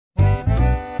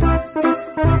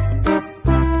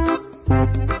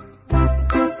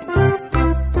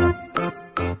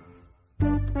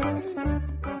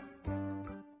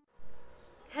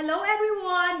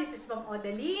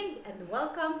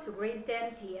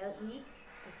TLE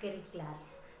Cookery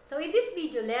class. So in this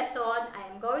video lesson, I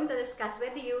am going to discuss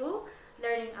with you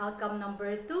learning outcome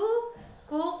number 2,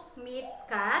 cook meat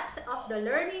cuts of the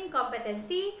learning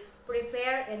competency,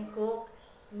 prepare and cook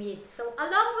meat. So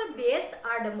along with this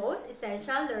are the most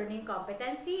essential learning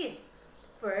competencies.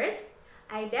 First,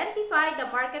 identify the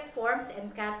market forms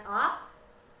and cut of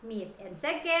meat. And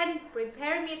second,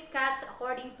 prepare meat cuts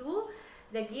according to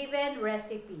the given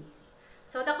recipe.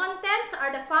 So the contents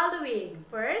are the following.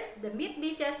 First, the meat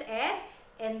dishes and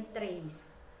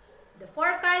entrees. The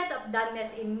 4 kinds of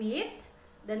doneness in meat,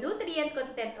 the nutrient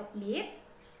content of meat,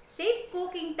 safe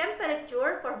cooking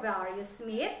temperature for various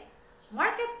meat,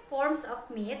 market forms of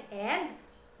meat, and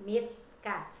meat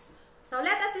cuts. So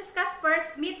let us discuss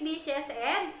first meat dishes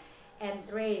and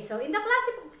entrees. So in the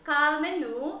classical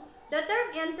menu, the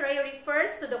term entree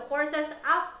refers to the courses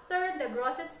after the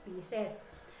grossest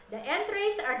pieces. The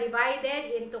entrees are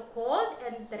divided into cold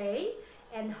entree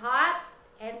and hot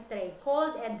entree,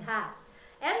 cold and hot.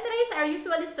 Entrees are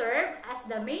usually served as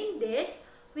the main dish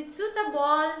with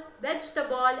suitable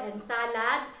vegetable and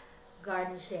salad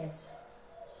garnishes.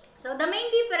 So the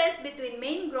main difference between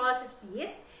main grossest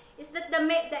piece is that the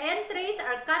entrees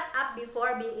are cut up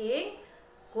before being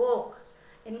cooked.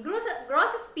 In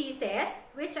grossest pieces,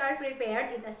 which are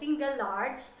prepared in a single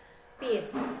large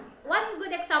piece. One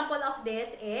good example of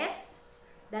this is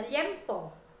the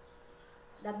liempo,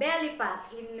 the belly part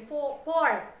in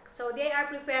pork. So they are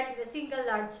prepared in a single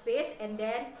large piece and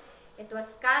then it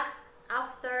was cut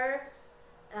after,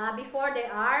 before they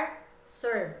are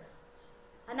served.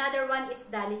 Another one is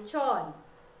the lechon,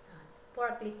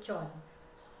 pork lechon.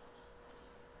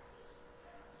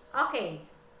 Okay.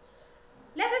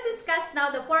 Let us discuss now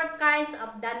the 4 kinds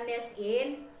of doneness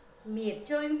in meat.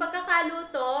 So, yung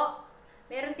pagkakaluto,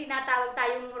 meron tinatawag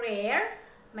tayong rare,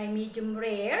 may medium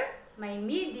rare, may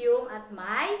medium, at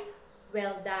may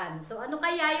well done. So, ano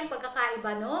kaya yung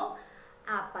pagkakaiba no?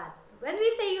 4. When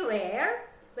we say rare,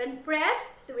 when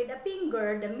pressed with a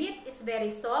finger, the meat is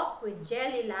very soft with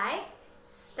jelly-like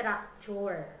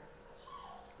structure.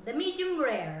 The medium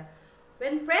rare,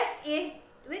 when pressed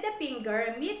with a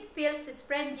finger, meat feels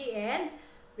spongy and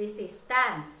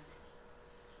resistance.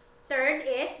 Third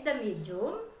is the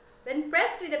medium. When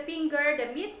pressed with a finger, the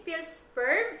meat feels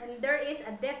firm and there is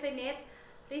a definite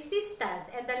resistance.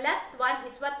 And the last one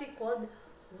is what we call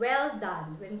well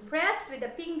done. When pressed with a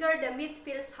finger, the meat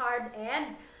feels hard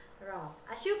and rough.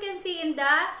 As you can see in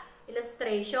the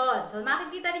illustration. So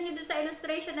makikita niyo dun sa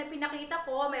illustration na pinakita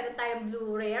ko, meron tayong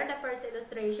blue rare, the first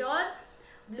illustration.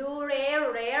 Blue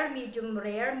rare, rare, medium,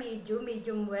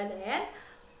 medium well, and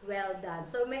well done.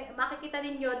 So, makikita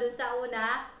ninyo dun sa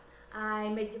una ay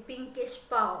medyo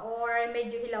pinkish pa or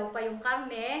medyo hilaw pa yung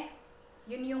karne.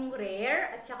 Yun yung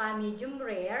rare at saka medium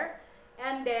rare.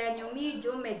 And then, yung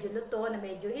medium medyo luto na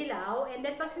medyo hilaw. And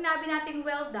then, pag sinabi natin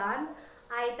well done,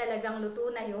 ay talagang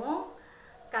luto na yung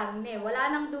karne.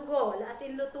 Wala nang dugo, as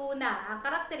in luto na. Ang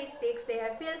characteristics, they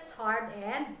feels hard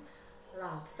and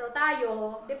rough. So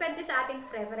tayo, depende sa ating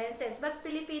preferences. But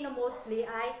Filipino mostly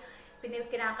ay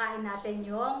kinakain natin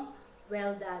yung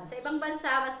well done. Sa ibang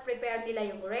bansa, mas prepare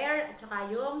nila yung rare at saka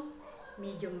yung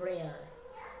medium rare.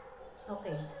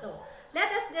 Okay, so let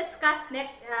us discuss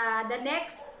the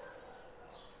next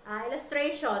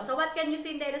illustration. So what can you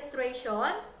see in the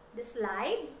illustration? The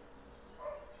slide.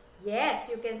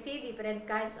 Yes, you can see different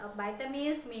kinds of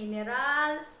vitamins,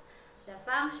 minerals, the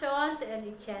functions, and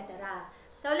etc.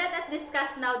 So let us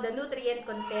discuss now the nutrient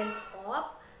content of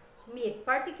meat,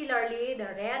 particularly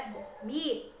the red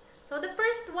meat. So the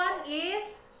first one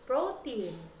is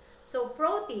protein. So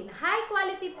protein, high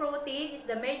quality protein is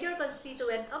the major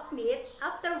constituent of meat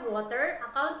after water,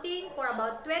 accounting for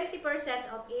about 20%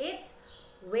 of its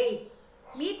weight.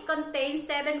 Meat contains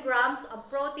 7 grams of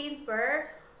protein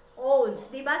per ounce.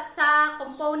 Diba sa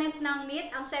component ng meat,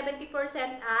 ang 70%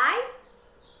 ay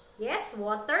yes,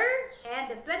 water, and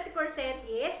the 20%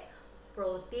 is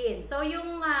protein. So,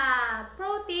 yung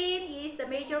protein is the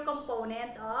major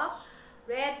component of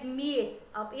red meat,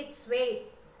 of its weight,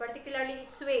 particularly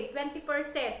its weight,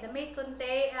 20%. The meat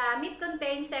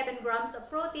contains 7 grams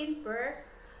of protein per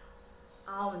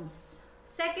ounce.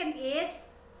 Second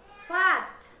is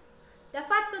fat. The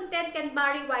fat content can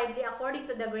vary widely according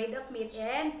to the grade of meat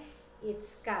and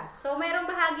its cut. So, mayroong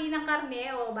bahagi ng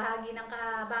karne o bahagi ng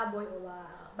baboy o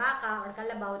baka or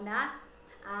kalabaw na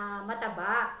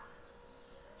mataba.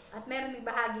 At meron ding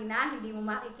bahagi na hindi mo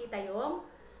makikita yung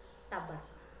taba.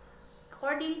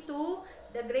 According to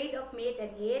the grade of meat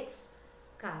and its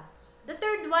cut. The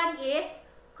third one is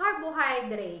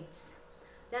carbohydrates.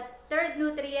 The third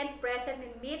nutrient present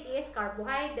in meat is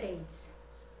carbohydrates.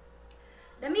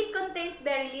 The meat contains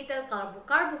very little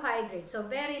carbohydrates. So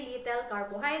very little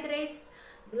carbohydrates.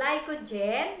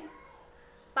 Glycogen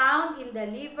found in the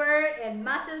liver and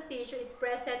muscle tissue is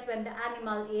present when the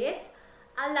animal is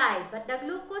alive. But the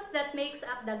glucose that makes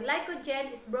up the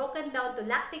glycogen is broken down to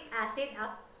lactic acid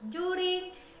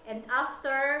during and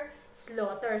after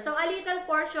slaughter. So a little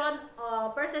portion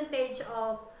or percentage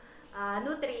of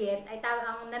nutrient ay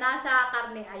ang nanasa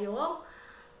karne ay yung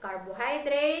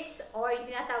carbohydrates or yung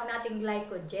tinatawag nating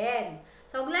glycogen.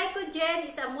 So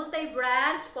glycogen is a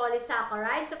multi-branch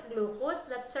polysaccharide of glucose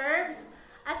that serves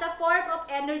as a form of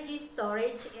energy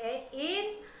storage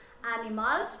in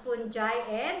animals, fungi,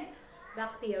 and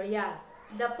bacteria.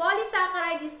 The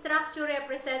polysaccharide structure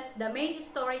represents the main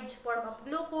storage form of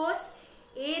glucose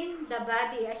in the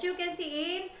body. As you can see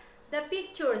in the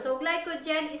picture, so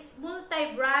glycogen is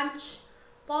multi-branch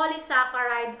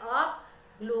polysaccharide of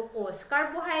glucose,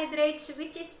 carbohydrates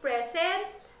which is present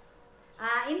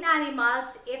in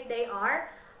animals if they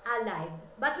are alive.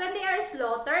 But when they are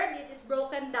slaughtered, it is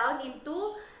broken down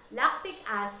into lactic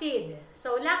acid.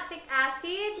 So lactic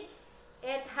acid,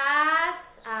 it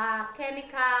has a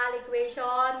chemical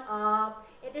equation of,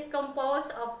 it is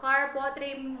composed of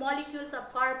 3 molecules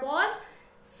of carbon,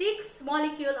 6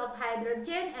 molecules of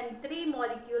hydrogen, and 3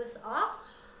 molecules of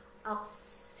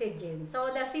oxygen.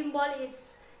 So the symbol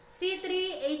is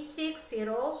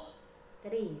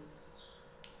C3H6O3.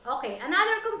 Okay,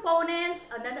 another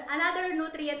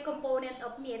nutrient component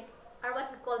of meat are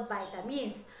what we call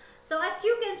vitamins. So as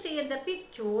you can see in the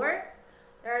picture,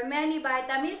 there are many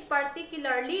vitamins,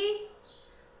 particularly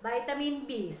vitamin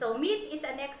B. So meat is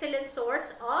an excellent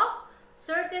source of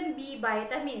certain B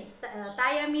vitamins.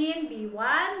 Thiamine,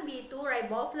 B1, B2,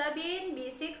 riboflavin,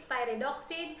 B6,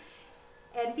 pyridoxine,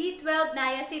 and B12,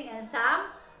 niacin, and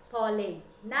some folate.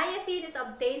 Niacin is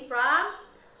obtained from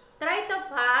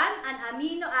tryptophan, an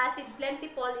amino acid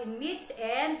plentiful in meats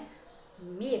and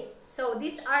meat. So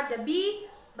these are the B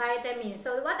vitamins.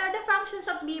 So what are the functions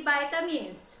of B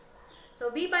vitamins? So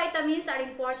B vitamins are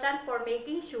important for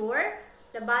making sure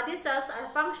the body cells are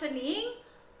functioning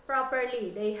properly.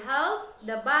 They help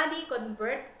the body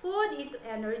convert food into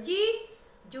energy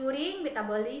during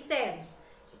metabolism.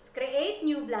 It creates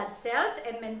new blood cells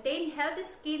and maintain healthy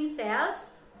skin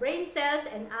cells, brain cells,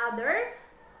 and other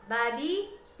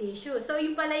body tissue. So,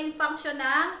 yun pala yung function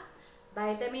ng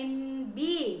vitamin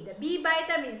B, the B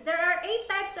vitamins. There are 8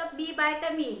 types of B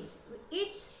vitamins,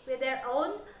 each with their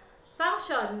own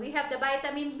function. We have the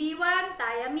vitamin B1,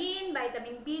 thiamine,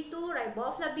 vitamin B2,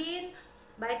 riboflavin,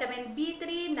 vitamin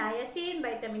B3, niacin,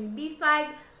 vitamin B5,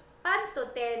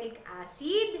 pantothenic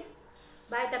acid,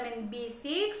 vitamin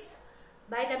B6,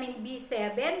 vitamin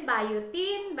B7,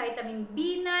 biotin, vitamin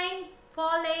B9,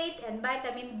 folate, and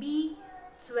vitamin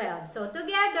B12. So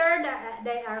together,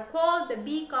 they are called the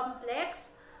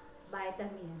B-complex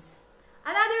vitamins.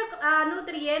 Another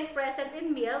nutrient present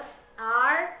in milk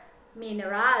are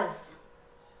minerals.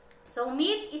 So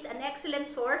meat is an excellent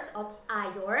source of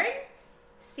iron,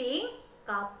 zinc,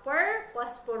 copper,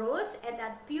 phosphorus, and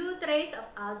a few trace of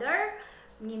other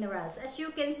minerals, as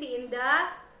you can see in the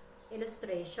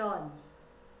illustration.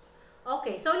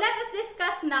 Okay, so let us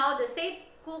discuss now the safe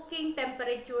cooking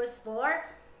temperatures for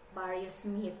various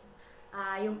meat.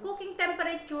 Yung cooking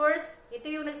temperatures, ito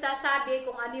yung nagsasabi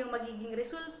kung ano yung magiging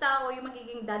resulta o yung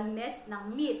magiging doneness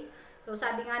ng meat. So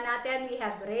sabi nga natin, we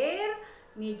have rare,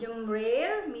 medium,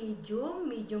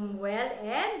 medium well,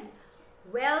 and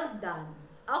well done.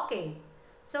 Okay.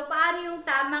 So paano yung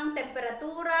tamang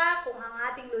temperatura kung ang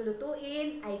ating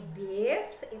lulutuin ay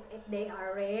beef, if they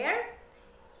are rare?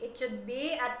 It should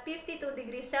be at 52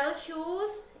 degrees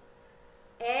Celsius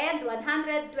and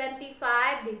 125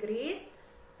 degrees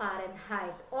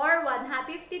Fahrenheit, or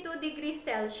 52 degrees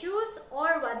Celsius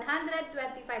or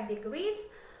 125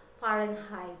 degrees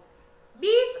Fahrenheit.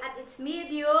 Beef at its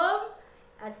medium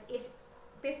is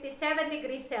 57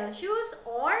 degrees Celsius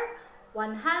or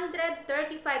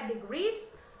 135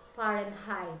 degrees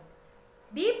Fahrenheit.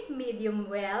 Beef medium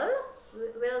well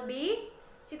will be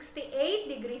 68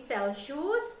 degrees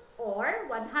Celsius or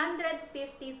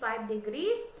 155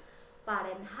 degrees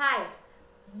Fahrenheit.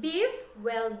 Beef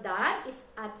well done is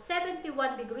at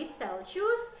 71 degrees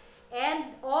Celsius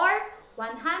and or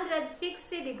 160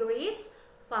 degrees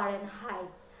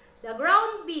Fahrenheit. The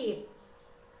ground beef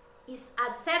is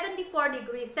at 74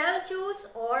 degrees Celsius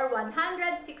or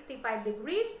 165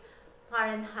 degrees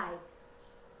Fahrenheit.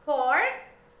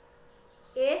 Pork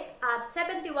is at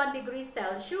 71 degrees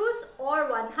Celsius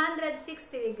or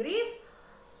 160 degrees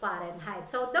Fahrenheit.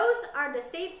 So those are the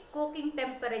safe cooking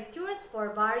temperatures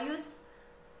for various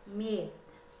meat.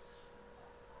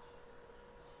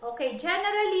 Okay,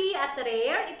 generally at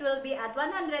rare, it will be at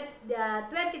 120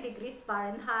 degrees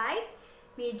Fahrenheit.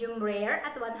 Medium rare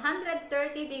at 130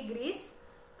 degrees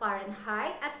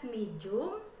Fahrenheit at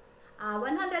medium.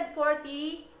 140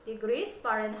 degrees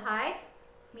Fahrenheit,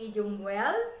 medium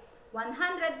well.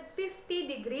 150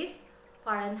 degrees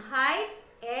Fahrenheit,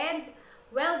 and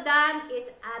well done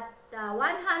is at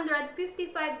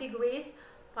 155 degrees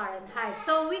Fahrenheit.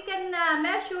 So we can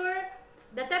measure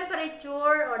the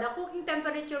temperature or the cooking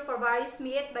temperature for various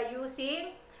meat by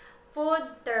using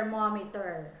food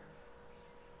thermometer.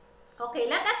 Okay,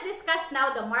 let us discuss now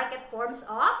the market forms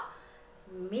of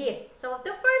meat. So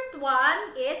the first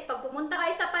one is pag pumunta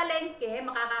kayo sa palengke,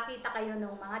 makakakita kayo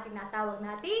ng mga tinatawag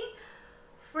nating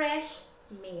fresh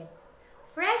meat.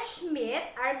 Fresh meat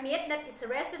are meat that is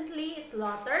recently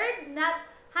slaughtered,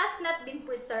 has not been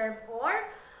preserved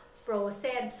or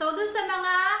frozen. So dun sa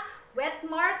mga wet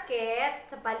market,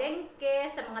 sa palengke,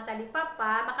 sa mga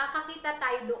talipapa, makakakita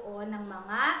tayo doon ng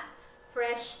mga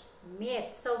fresh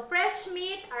meat. So, fresh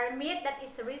meat are meat that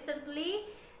is recently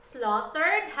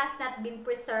slaughtered, has not been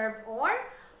preserved or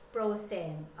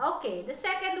frozen. Okay, the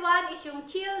second one is yung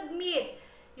chilled meat.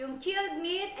 Yung chilled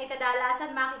meat ay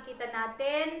kadalasan makikita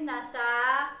natin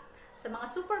sa mga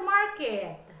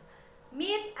supermarket.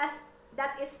 Meat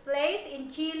that is placed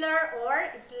in chiller or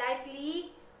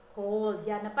slightly cold.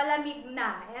 Yan, napalamig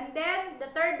na. And then, the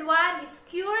third one is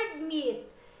cured meat.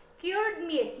 Cured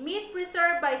meat. Meat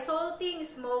preserved by salting,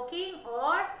 smoking,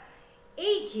 or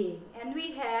aging. And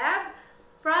we have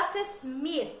processed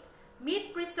meat.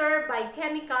 Meat preserved by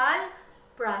chemical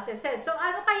processes. So,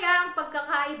 ano kaya ang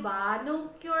pagkakaiba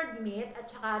nung cured meat at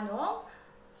saka nung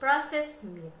processed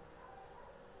meat?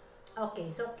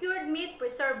 Okay, so cured meat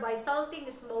preserved by salting,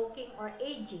 smoking, or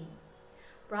aging.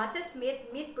 Processed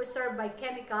meat, meat preserved by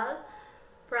chemical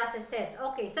processes.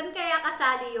 Okay, saan kaya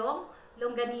kasali yung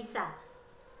longganisa?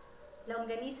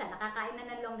 Longganisa, nakakain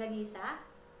na ng longganisa?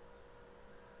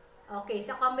 Okay,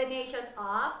 sa combination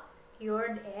of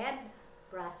cured and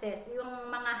processed. Yung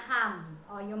mga ham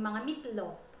o yung mga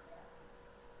meatloaf.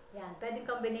 Yan, pwedeng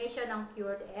combination ng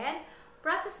cured and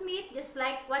processed meat, just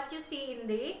like what you see in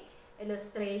the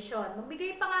illustration.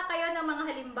 Magbigay pa nga kayo ng mga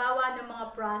halimbawa ng mga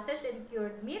processed and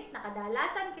cured meat na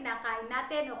kadalasan kinakain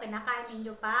natin o kinakain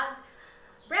ninyo pag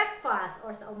breakfast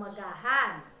or sa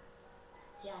umagahan.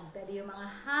 Yan, pwede yung mga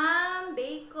ham,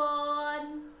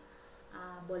 bacon,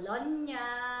 bologna,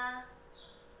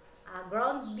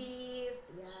 ground beef,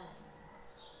 yan.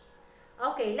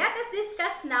 Okay, let us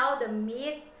discuss now the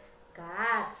meat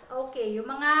cuts. Okay, yung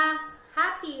mga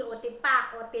hati o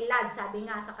tipak o tilad, sabi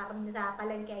nga sa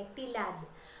palengke ay tilad.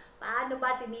 Paano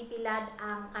ba tinitilad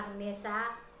ang karne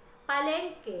sa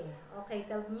palengke? Okay,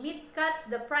 the meat cuts,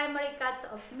 the primary cuts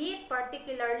of meat,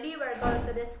 particularly we're going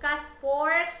to discuss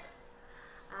pork,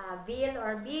 veal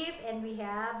or beef, and we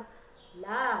have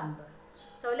lamb.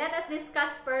 So let us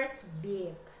discuss first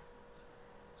beef.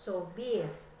 So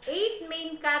beef. 8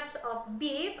 main cuts of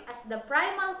beef as the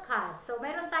primal cuts. So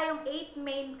meron tayong 8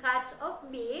 main cuts of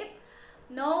beef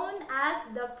known as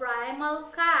the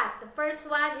primal cut. The first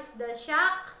one is the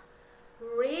shock,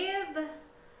 rib,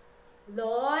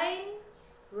 loin,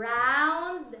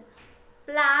 round,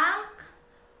 plank,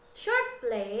 short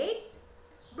plate,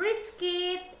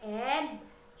 brisket, and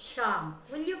shank.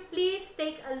 Will you please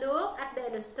take a look at the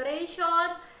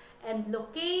illustration and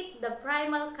locate the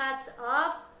primal cuts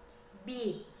of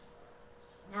beef?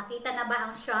 Nakita na ba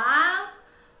ang shank,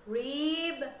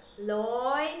 rib,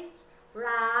 loin,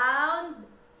 round,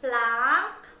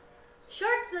 plank,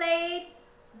 short plate,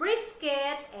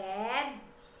 brisket, and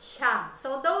shank.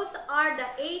 So those are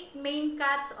the 8 main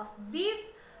cuts of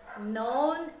beef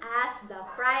known as the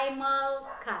primal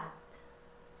cut.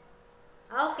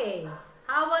 Okay,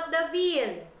 how about the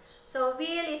veal? So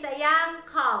veal is a young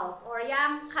calf or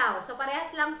young cow. So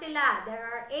parehas lang sila.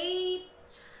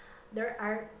 There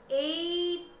are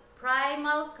 8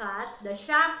 primal cuts: the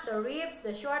shank, the ribs,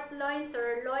 the short loin,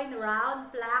 sirloin,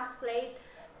 round, plank, plate,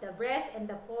 the breast, and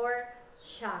the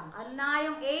shank. Ano na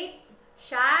yung 8?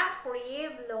 Shank,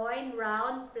 rib, loin,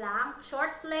 round, plank,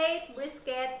 short plate,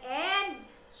 brisket, and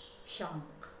shank.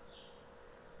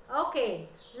 Okay,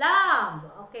 lamb.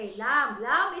 Okay, lamb.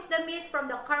 Lamb is the meat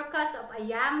from the carcass of a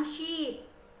young sheep.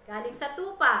 Galing sa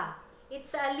tupa.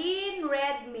 It's a lean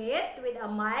red meat with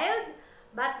a mild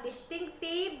but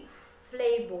distinctive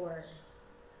flavor.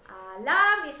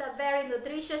 Lamb is a very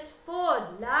nutritious food.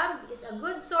 Lamb is a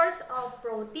good source of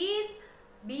protein,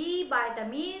 B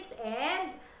vitamins,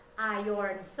 and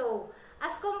iron. So,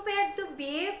 as compared to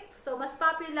beef, so mas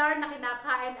popular na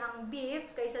kinakain ang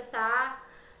beef kaysa sa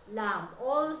lamb.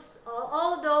 Also,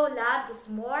 although lamb is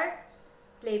more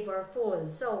flavorful.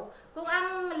 So, kung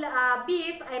ang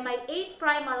beef ay may 8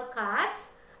 primal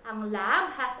cuts, ang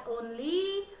lamb has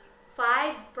only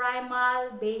 5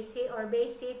 primal basic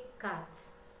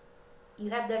cuts.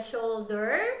 You have the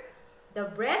shoulder,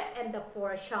 the breast and the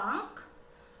foreshank,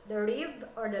 the rib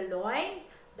or the loin,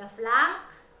 the flank,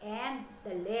 and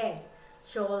the leg.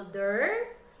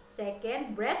 Shoulder,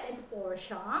 second, breast and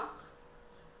foreshank.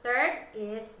 Third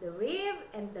is the rib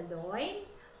and the loin.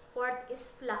 Fourth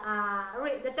is the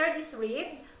third is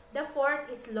rib. The fourth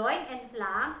is loin and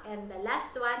flank. And the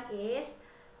last one is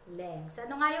legs.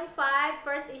 Ano nga yung 5?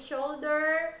 First is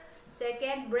shoulder.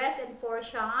 Second, breast and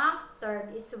foreshank. Third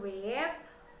is rib.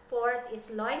 Fourth is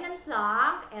loin and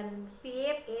flank. And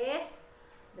fifth is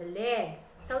the leg.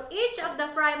 So each of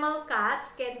the primal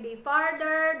cuts can be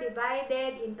further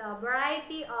divided into a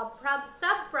variety of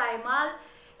subprimal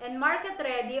and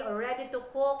market-ready or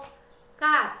ready-to-cook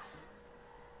cuts.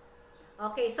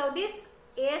 Okay, so this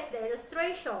is the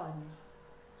illustration.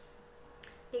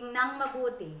 Tingnan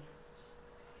mabuti.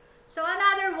 So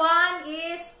another one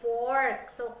is pork.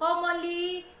 So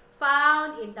commonly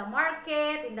found in the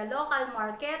market, in the local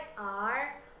market,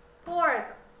 are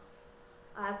pork.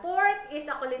 Pork is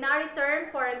a culinary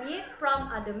term for meat from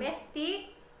a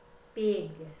domestic pig.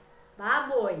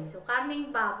 Baboy. So karning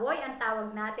baboy, ang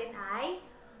tawag natin ay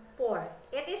pork.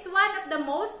 It is one of the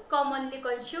most commonly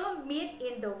consumed meat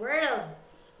in the world,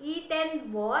 eaten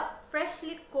both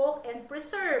freshly cooked and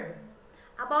preserved.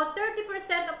 About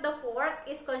 30% of the pork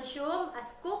is consumed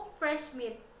as cooked fresh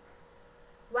meat,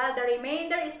 while the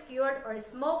remainder is cured or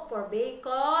smoked for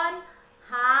bacon,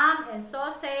 ham, and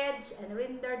sausage, and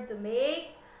rendered to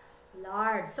make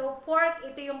lard. So, pork,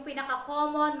 ito yung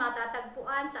pinaka-common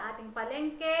matatagpuan sa ating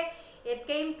palengke. It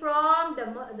came from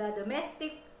the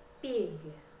domestic pig.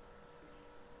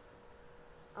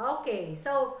 Okay,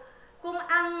 so, kung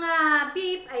ang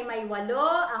beef ay may 8,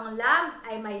 ang lamb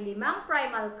ay may 5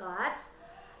 primal cuts,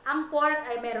 ang pork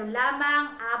ay meron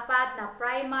lamang 4 na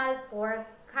primal pork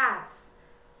cuts.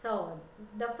 So,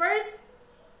 the first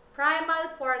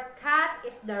primal pork cut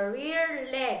is the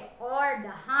rear leg or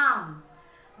the ham.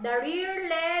 The rear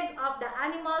leg of the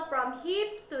animal from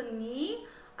hip to knee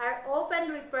are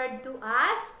often referred to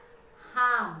as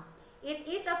ham. It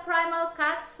is a primal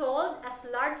cut sold as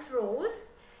large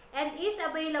roast and is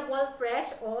available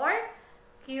fresh or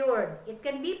cured. It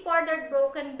can be powdered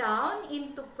broken down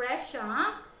into fresh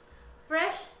shank,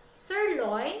 fresh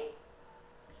sirloin,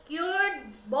 cured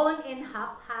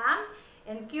bone-in-half ham,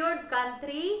 and cured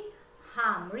country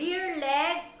ham. Rear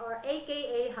leg or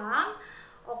aka ham,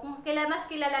 o kung mas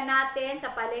kilala natin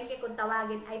sa palengke kung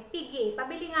tawagin ay pigi.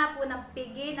 Pabili nga po ng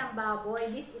pigi ng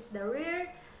baboy. This is the rear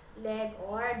leg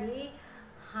or the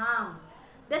ham.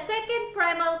 The second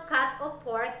primal cut of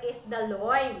pork is the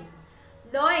loin.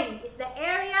 Loin is the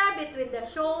area between the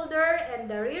shoulder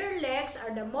and the rear legs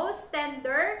are the most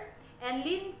tender and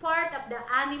lean part of the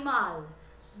animal.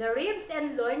 The ribs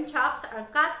and loin chops are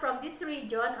cut from this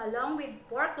region along with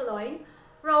pork loin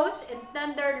roast and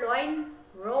tenderloin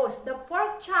roast. The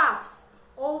pork chops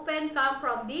often come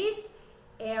from this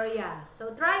area.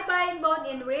 So try buying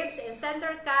bone-in ribs and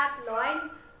center cut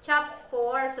loin chops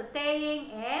for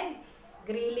sautéing and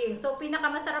grilling. So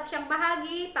pinakamasarap siyang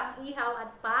bahagi, pang-ihaw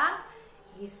at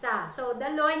pang-gisa. So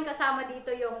the loin kasama dito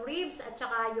yung ribs at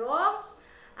saka yung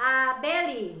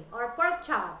belly or pork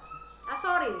chop.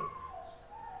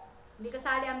 Hindi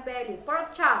kasali ang belly. Pork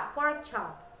chop.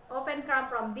 Often come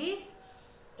from this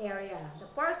area. The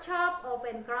pork chop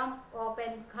often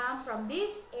come from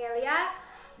this area,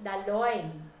 the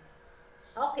loin.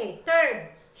 Okay,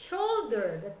 third,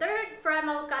 shoulder. The third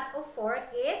primal cut of pork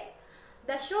is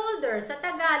the shoulder. Sa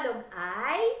Tagalog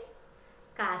ay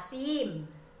kasim.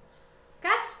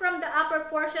 Cuts from the upper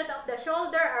portion of the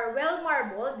shoulder are well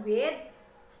marbled with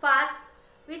fat,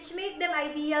 which make them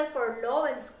ideal for low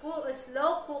and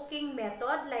slow cooking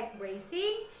method like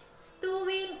braising,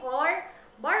 stewing, or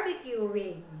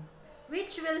barbecuing,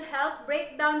 which will help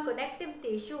break down connective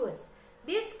tissues.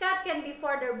 This cut can be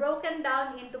further broken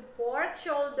down into pork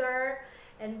shoulder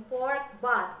and pork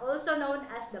butt, also known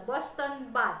as the Boston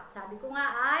butt. Sabi ko nga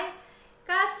ay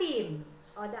kasim,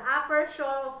 o the upper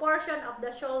portion of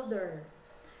the shoulder.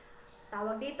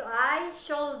 Tawag dito ay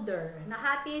shoulder.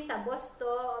 Nahati sa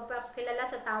Boston, kilala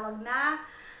sa tawag na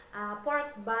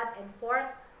pork butt and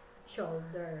pork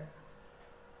shoulder.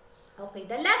 Okay,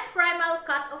 the last primal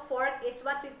cut of pork is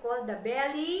what we call the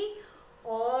belly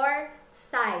or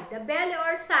side. The belly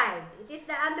or side, it is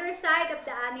the underside of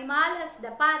the animal, has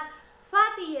the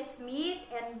fattiest meat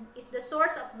and is the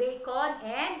source of bacon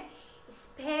and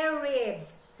spare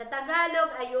ribs. Sa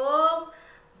Tagalog ay yung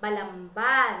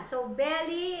balamban. So,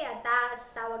 belly,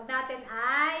 tawag natin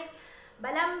ay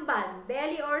balamban,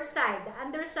 belly or side. The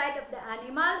underside of the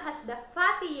animal has the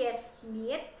fattiest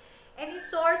meat and is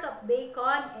source of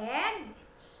bacon and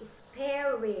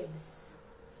spare ribs.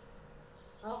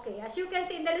 Okay, as you can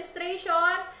see in the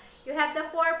illustration, you have the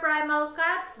 4 primal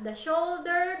cuts, the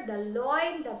shoulder, the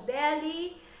loin, the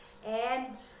belly,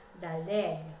 and the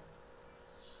leg.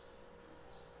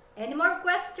 Any more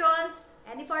questions?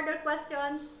 Any further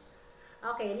questions?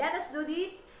 Okay, let us do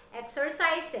these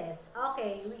exercises.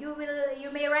 Okay, you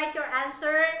may write your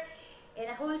answer in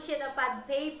a whole sheet of pad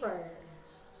paper.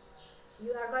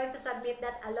 You are going to submit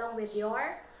that along with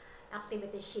your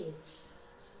activity sheets.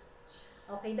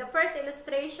 Okay, the first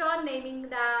illustration naming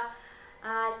the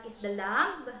is the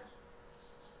lamb.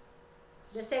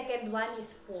 The second one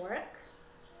is pork.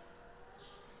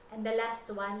 And the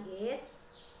last one is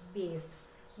beef.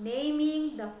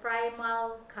 Naming the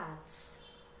primal cuts.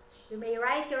 You may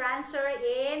write your answer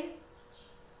in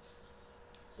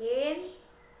a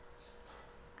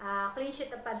clean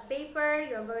sheet of pad paper.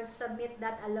 You're going to submit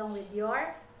that along with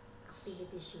your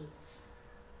activity sheets.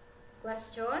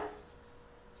 Questions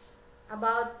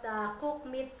about cooked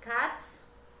meat cuts,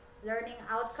 learning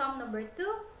outcome number 2,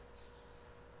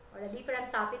 or the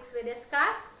different topics we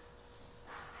discussed?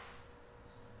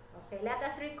 Okay, let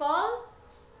us recall.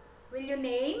 Will you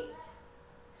name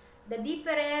the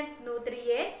different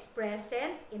nutrients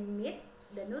present in meat,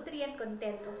 the nutrient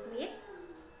content of meat?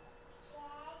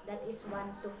 That is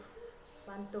 1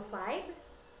 to 5.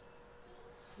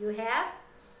 You have,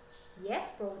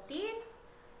 yes, protein,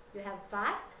 you have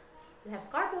fat, you have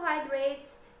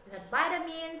carbohydrates, you have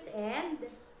vitamins, and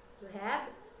you have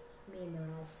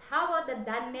minerals. How about the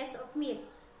doneness of meat?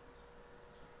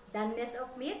 Doneness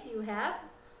of meat, you have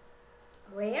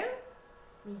rare,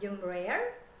 medium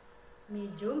rare,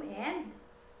 medium, and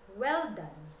well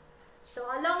done. So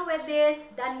along with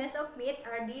this doneness of meat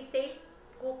are the safe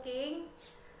cooking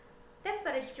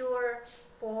temperature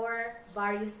for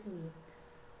various meat.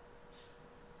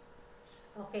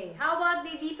 Okay, how about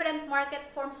the different market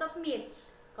forms of meat?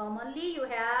 Commonly, you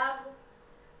have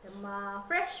the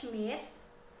fresh meat,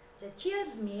 the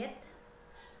chilled meat,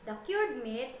 the cured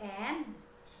meat, and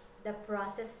the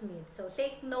processed meat. So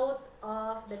take note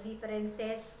of the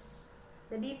differences,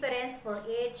 the difference for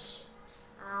each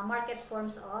market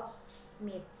forms of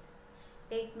meat.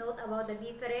 Take note about the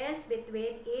difference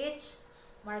between each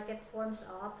market forms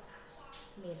of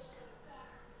meat.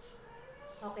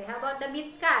 Okay, how about the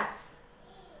meat cuts?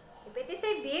 If it is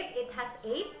a beef, it has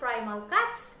 8 primal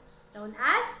cuts known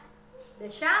as the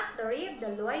shank, the rib, the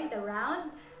loin, the round,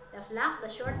 the flank, the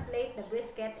short plate, the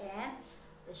brisket, and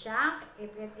the shank.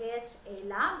 If it is a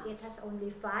lamb, it has only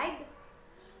 5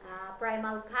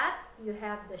 primal cut. You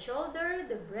have the shoulder,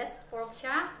 the breast fork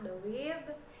shank, the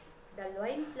rib, the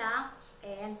loin flank,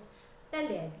 and the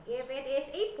leg. If it is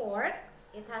a pork,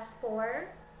 it has 4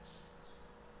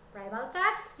 primal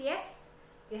cuts. Yes,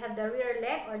 you have the rear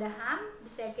leg or the ham. The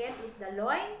second is the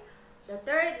loin. The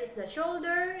third is the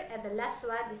shoulder. And the last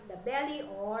one is the belly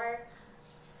or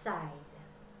side.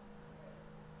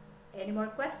 Any more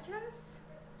questions?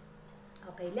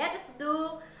 Okay, let us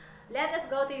go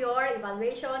to your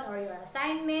evaluation or your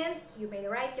assignment. You may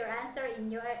write your answer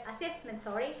in your assessment,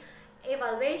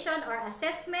 evaluation or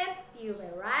assessment. You may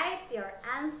write your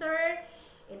answer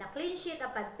in a clean sheet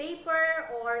of pad paper,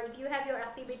 or if you have your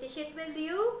activity sheet with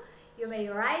you, you may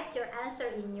write your answer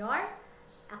in your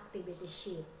activity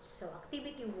sheet. So,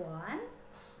 activity 1,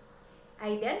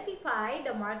 identify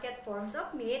the market forms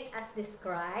of meat as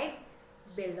described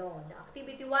below. The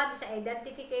activity 1 is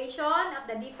identification of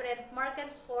the different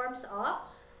market forms of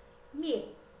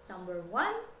meat. Number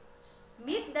 1,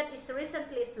 meat that is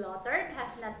recently slaughtered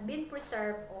has not been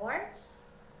preserved or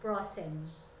frozen.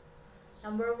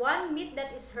 Number 1, meat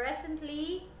that is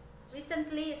recently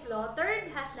slaughtered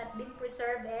has not been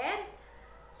preserved and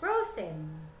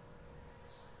frozen.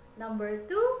 Number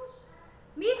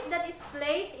 2, meat that is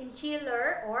placed in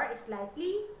chiller or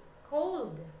slightly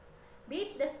cold.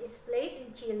 Meat that is placed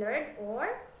in chiller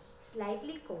or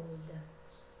slightly cold.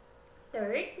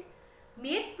 Third,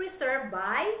 meat preserved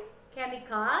by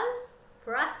chemical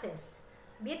process.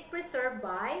 Meat preserved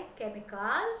by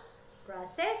chemical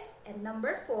process. And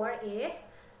number 4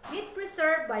 is meat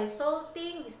preserved by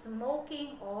salting,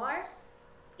 smoking, or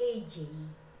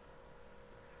aging.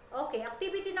 Okay,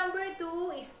 activity number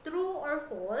 2 is true or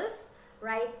false.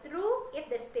 Write true if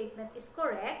the statement is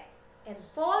correct and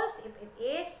false if it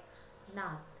is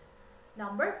not.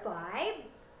 Number 5,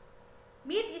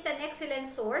 meat is an excellent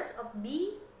source of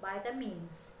B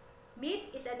vitamins.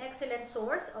 Meat is an excellent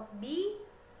source of B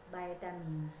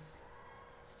vitamins.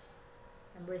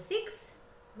 Number 6,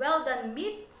 well done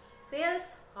meat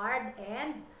feels hard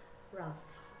and rough.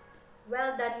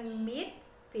 Well done meat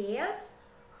feels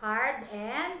hard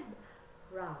and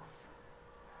rough.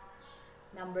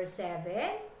 Number 7,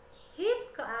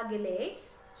 heat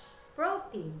coagulates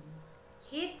protein.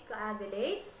 Heat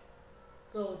coagulates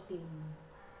protein.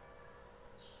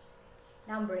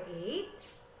 Number 8,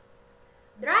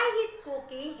 dry heat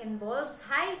cooking involves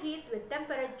high heat with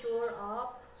temperature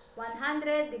of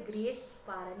 100 degrees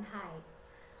Fahrenheit.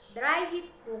 Dry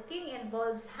heat cooking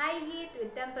involves high heat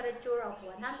with temperature of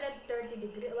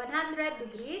 100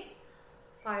 degrees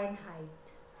Fahrenheit.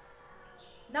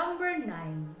 Number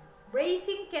 9,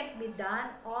 braising can't be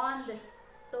done on the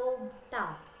stove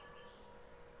top.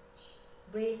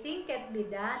 Braising can't be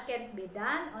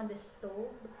done on the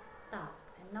stove top.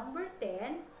 And number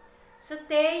 10,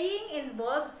 sautéing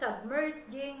involves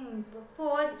submerging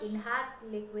food in hot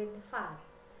liquid fat.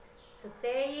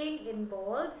 Sautéing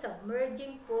involves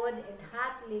submerging food in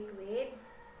hot liquid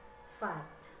fat.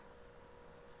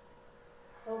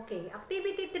 Okay,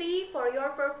 activity 3 for your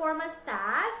performance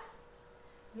task.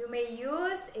 You may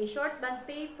use a short bond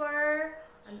paper,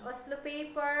 an Oslo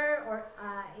paper, or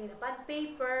a pad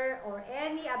paper, or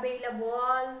any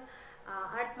available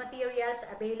art materials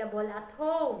available at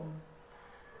home.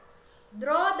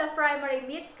 Draw the primary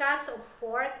meat cuts of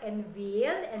pork and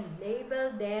veal and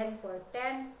label them for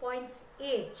 10 points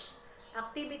each.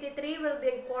 Activity 3 will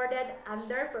be recorded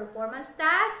under performance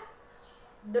task.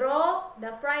 Draw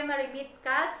the primary meat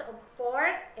cuts of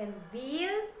pork and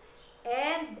veal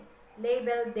and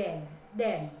label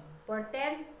them for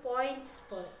 10 points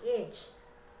for each.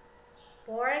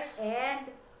 Pork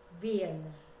and veal.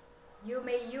 You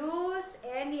may use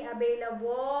any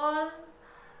available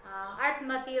art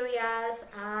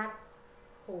materials at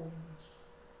home.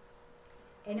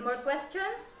 Any more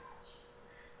questions?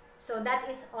 So that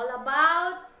is all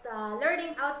about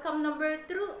learning outcome number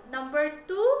 2.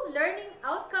 Learning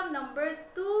outcome number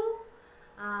 2,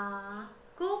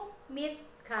 cook meat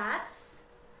cuts.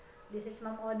 This is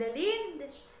Ma'am Odelind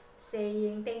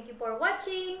saying thank you for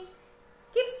watching.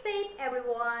 Keep safe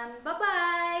everyone.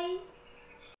 Bye-bye.